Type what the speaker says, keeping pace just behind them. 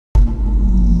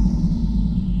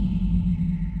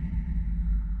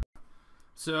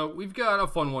So we've got a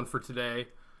fun one for today.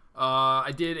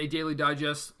 I did a daily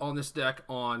digest on this deck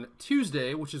on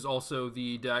Tuesday, which is also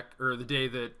the day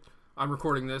that I'm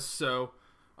recording this. So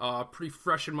pretty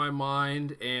fresh in my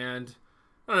mind, and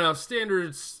I don't know,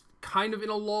 standards kind of in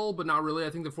a lull, but not really.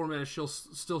 I think the format is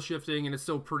still shifting, and it's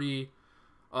still pretty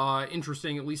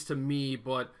interesting, at least to me.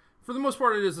 But for the most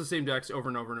part, it is the same decks over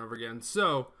and over and over again.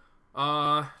 So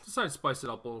decided to spice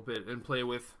it up a little bit and play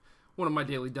with one of my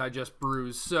daily digest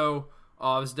brews. So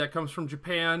this deck comes from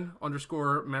Japan.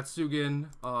 _Matsugen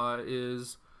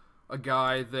is a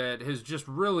guy that has just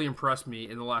really impressed me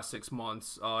in the last 6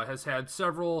 months. Has had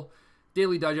several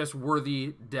daily digest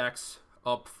worthy decks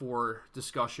up for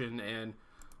discussion, and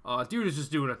dude is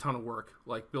just doing a ton of work,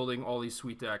 like building all these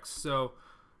sweet decks. So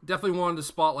definitely wanted to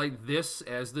spotlight this,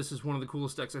 as this is one of the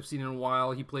coolest decks I've seen in a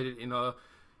while. He played it in a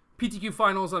PTQ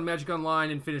finals on Magic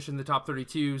Online and finished in the top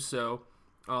 32. So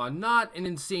not an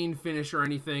insane finish or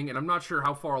anything, and I'm not sure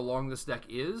how far along this deck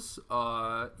is.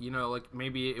 Like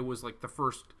maybe it was like the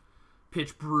first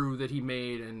pitch brew that he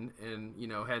made, and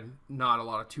had not a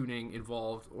lot of tuning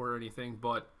involved or anything,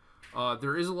 but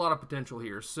there is a lot of potential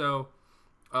here. So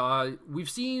we've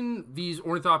seen these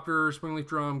Ornithopter, Springleaf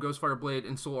Drum, Ghostfire Blade,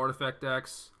 and Soul Artifact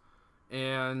decks,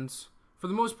 and for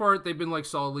the most part they've been like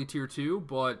solidly tier 2,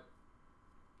 but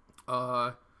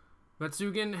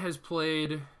Matsugen has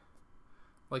played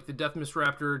like the Death Mist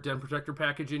Raptor Den Protector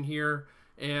package in here,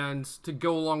 and to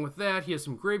go along with that, he has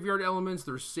some graveyard elements.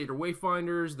 There's Satyr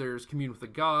Wayfinders, there's Commune with the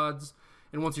Gods,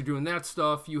 and once you're doing that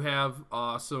stuff, you have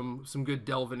some good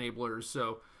Delve enablers.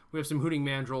 So we have some Hooting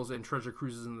Mandrills and Treasure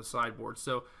Cruises in the sideboard.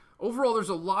 So overall, there's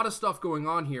a lot of stuff going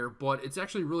on here, but it's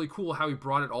actually really cool how he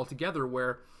brought it all together,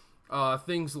 where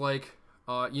things like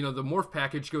the Morph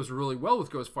package goes really well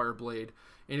with Ghostfire Blade.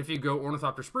 And if you go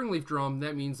Ornithopter Springleaf Drum,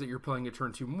 that means that you're playing a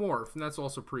turn 2 Morph, and that's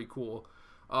also pretty cool.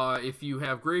 If you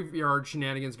have Graveyard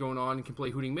shenanigans going on and can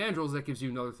play Hooting Mandrills, that gives you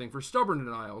another thing for Stubborn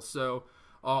Denial. So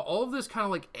all of this kind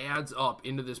of like adds up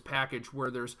into this package where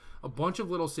there's a bunch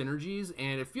of little synergies,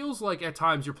 and it feels like at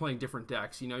times you're playing different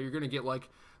decks. You're going to get like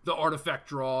the Artifact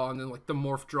draw, and then like the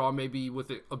Morph draw maybe with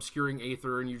the Obscuring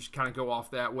Aether, and you just kind of go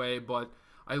off that way. But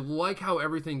I like how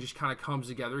everything just kind of comes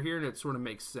together here, and it sort of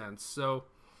makes sense. So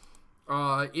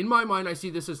in my mind, I see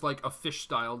this as like a fish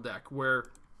style deck where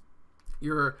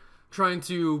you're trying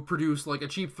to produce like a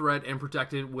cheap threat and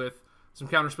protect it with some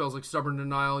counter spells like Stubborn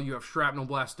Denial. You have Shrapnel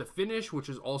Blast to finish, which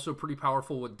is also pretty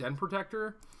powerful with Den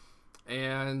Protector.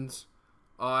 And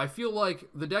I feel like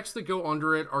the decks that go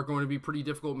under it are going to be pretty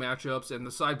difficult matchups, and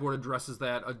the sideboard addresses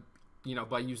that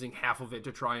by using half of it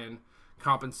to try and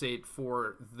compensate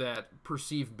for that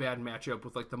perceived bad matchup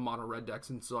with like the mono red decks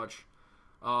and such.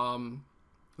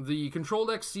 The control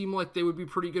decks seem like they would be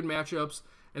pretty good matchups,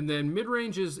 and then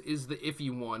mid-range is the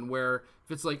iffy one, where if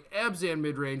it's like Abzan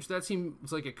mid-range, that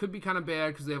seems like it could be kind of bad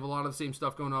because they have a lot of the same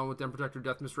stuff going on with Den Protector,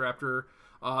 Death Mist Raptor.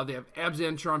 They have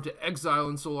Abzan Charm to exile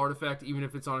and Soul Artifact, even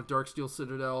if it's on a Darksteel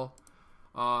Citadel.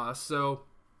 So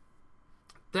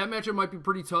that matchup might be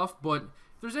pretty tough, but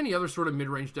if there's any other sort of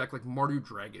mid-range deck like Mardu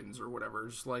Dragons or whatever,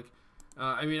 just like,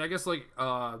 I guess like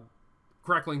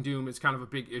Crackling Doom is kind of a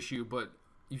big issue, but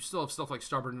you still have stuff like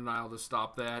Stubborn Denial to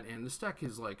stop that, and this deck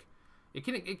is like, it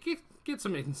can get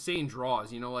some insane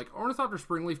draws. Like Ornithopter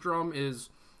Springleaf Drum is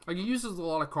like, it uses a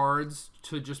lot of cards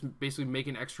to just basically make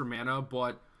an extra mana,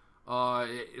 but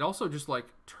it also just like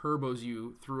turbos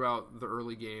you throughout the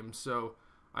early game. So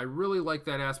I really like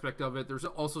that aspect of it. There's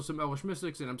also some Elvish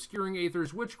Mystics and Obscuring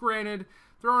Aethers, which granted,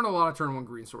 there aren't a lot of turn 1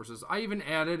 green sources. I even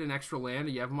added an extra land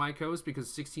to Yevmai Coast because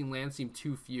 16 lands seem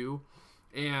too few.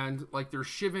 And like there's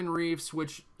Shivan Reefs,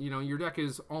 which your deck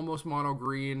is almost mono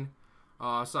green,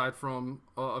 aside from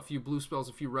a few blue spells,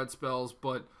 a few red spells.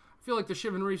 But I feel like the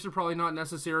Shivan Reefs are probably not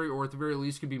necessary, or at the very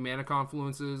least could be mana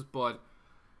confluences. But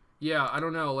yeah, I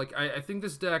don't know. Like I think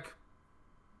this deck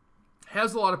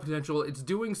has a lot of potential. It's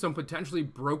doing some potentially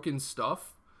broken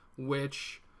stuff,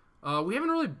 which we haven't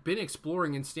really been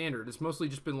exploring in Standard. It's mostly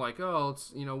just been like, oh,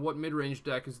 it's what mid-range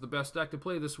deck is the best deck to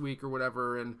play this week or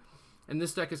whatever, and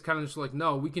this deck is kind of just like,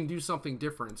 no, we can do something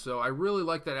different. So I really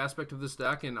like that aspect of this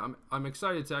deck, and I'm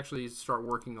excited to actually start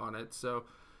working on it. So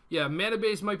yeah, mana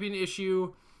base might be an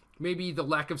issue. Maybe the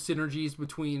lack of synergies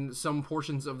between some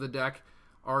portions of the deck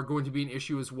are going to be an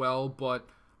issue as well. But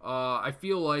I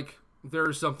feel like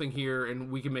there's something here, and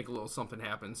we can make a little something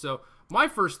happen. So my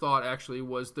first thought actually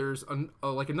was there's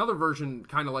like another version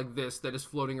kind of like this that is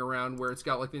floating around, where it's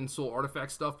got like the In-Soul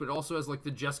Artifact stuff, but it also has like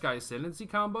the Jeskai Ascendancy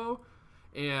combo.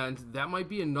 And that might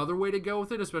be another way to go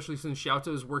with it, especially since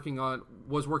Shouta was working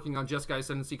on Jeskai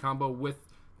Ascendancy combo with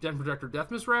Den Protector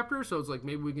Death Mist Raptor. So it's like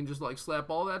maybe we can just like slap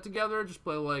all that together, just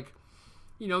play like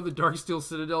you know, the Darksteel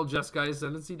Citadel Jeskai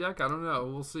Ascendancy deck. I don't know.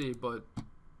 We'll see. But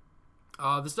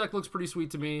this deck looks pretty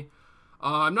sweet to me.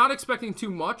 I'm not expecting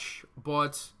too much,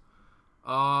 but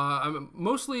I'm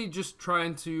mostly just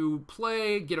trying to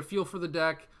play, get a feel for the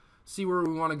deck, see where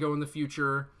we want to go in the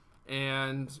future,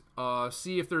 and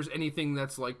see if there's anything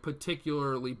that's like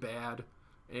particularly bad,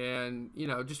 and you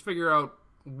know, just figure out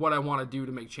what I want to do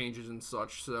to make changes and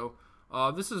such. So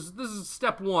this is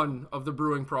step one of the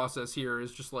brewing process here,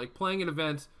 is just like playing an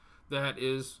event that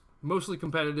is mostly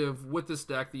competitive with this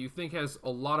deck that you think has a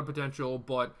lot of potential,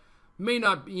 but may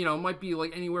not, you know, might be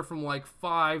like anywhere from like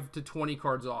 5 to 20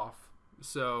 cards off.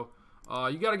 So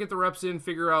you got to get the reps in,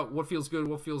 figure out what feels good,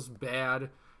 what feels bad,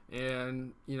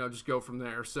 and, you know, just go from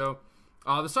there. So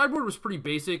the sideboard was pretty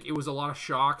basic. It was a lot of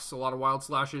shocks, a lot of wild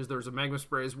slashes. There was a magma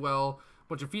spray as well, a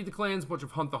bunch of feed the clans, a bunch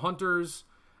of hunt the hunters.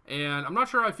 And I'm not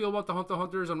sure how I feel about the hunt the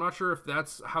hunters. I'm not sure if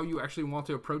that's how you actually want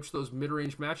to approach those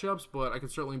mid-range matchups, but I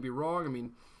could certainly be wrong. I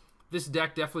mean, this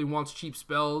deck definitely wants cheap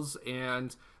spells,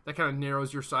 and that kind of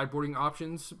narrows your sideboarding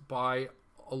options by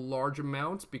a large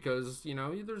amount, because, you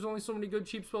know, there's only so many good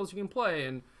cheap spells you can play.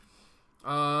 And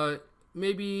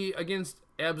maybe against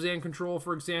Abzan control,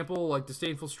 for example, like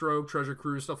Disdainful Stroke, Treasure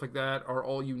Cruise, stuff like that are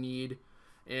all you need.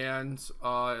 And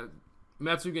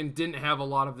Matsugan didn't have a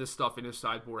lot of this stuff in his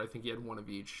sideboard. I think he had one of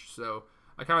each. So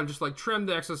I kind of just like trimmed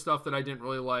the excess stuff that I didn't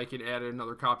really like and added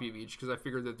another copy of each, because I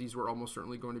figured that these were almost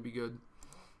certainly going to be good.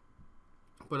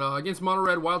 But against Mono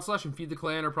Red, Wild Slash and Feed the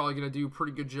Clan are probably going to do a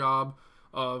pretty good job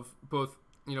of both,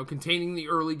 you know, containing the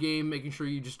early game, making sure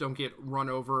you just don't get run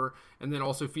over, and then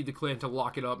also Feed the Clan to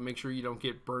lock it up, make sure you don't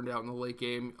get burned out in the late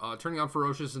game. Turning on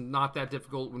Ferocious is not that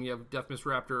difficult when you have Deathmist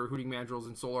Raptor, Hooting Mandrills,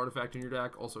 and Soul Artifact in your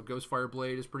deck. Also, Ghostfire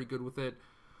Blade is pretty good with it.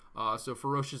 So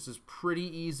Ferocious is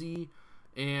pretty easy,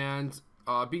 and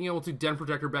being able to Den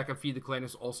Protector back up Feed the Clan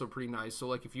is also pretty nice. So,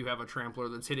 like, if you have a Trampler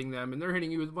that's hitting them and they're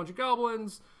hitting you with a bunch of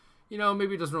Goblins, you know,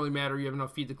 maybe it doesn't really matter. You have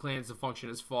enough Feed the Clans to function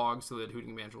as fog so that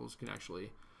Hooting Mandrills can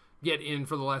actually get in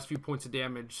for the last few points of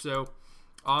damage. So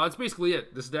that's basically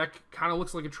it. This deck kind of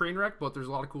looks like a train wreck, but there's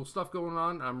a lot of cool stuff going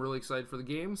on. I'm really excited for the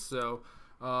game, so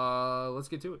let's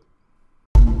get to it.